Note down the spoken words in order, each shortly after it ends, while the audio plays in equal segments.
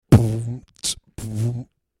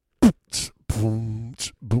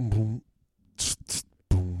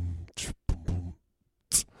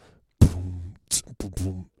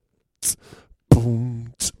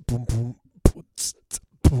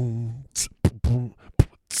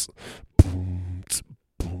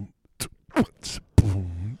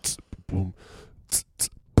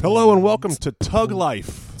Hello and welcome to Tug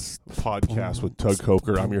Life, podcast with Tug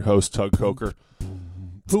Coker. I'm your host, Tug Coker.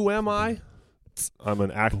 Who am I? I'm an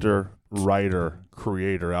actor, writer,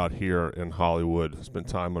 creator out here in Hollywood. Spent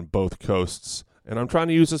time on both coasts. And I'm trying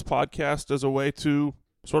to use this podcast as a way to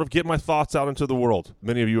sort of get my thoughts out into the world.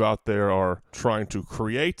 Many of you out there are trying to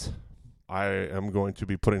create. I am going to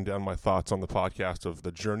be putting down my thoughts on the podcast of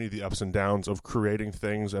the journey, the ups and downs of creating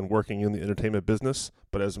things and working in the entertainment business.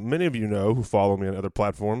 But as many of you know who follow me on other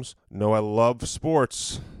platforms, know I love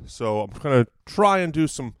sports. So I'm going to try and do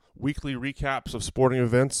some weekly recaps of sporting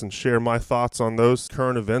events and share my thoughts on those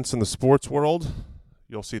current events in the sports world.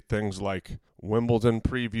 You'll see things like Wimbledon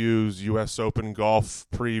previews, U.S. Open golf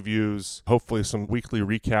previews, hopefully some weekly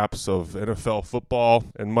recaps of NFL football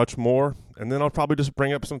and much more. And then I'll probably just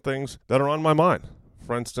bring up some things that are on my mind.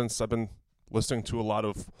 For instance, I've been listening to a lot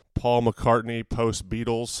of Paul McCartney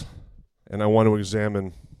post-Beatles, and I want to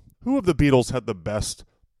examine who of the Beatles had the best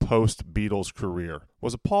post-Beatles career.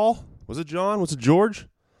 Was it Paul? Was it John? Was it George?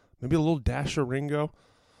 Maybe a little dash of Ringo?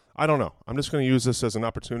 I don't know. I'm just going to use this as an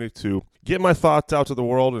opportunity to get my thoughts out to the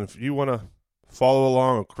world, and if you want to follow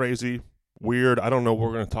along a crazy, weird, I don't know what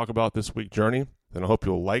we're going to talk about this week journey, then I hope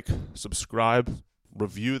you'll like, subscribe,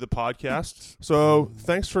 review the podcast. So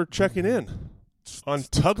thanks for checking in on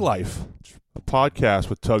Tug Life, a podcast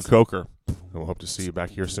with Tug Coker, and we'll hope to see you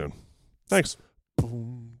back here soon. Thanks.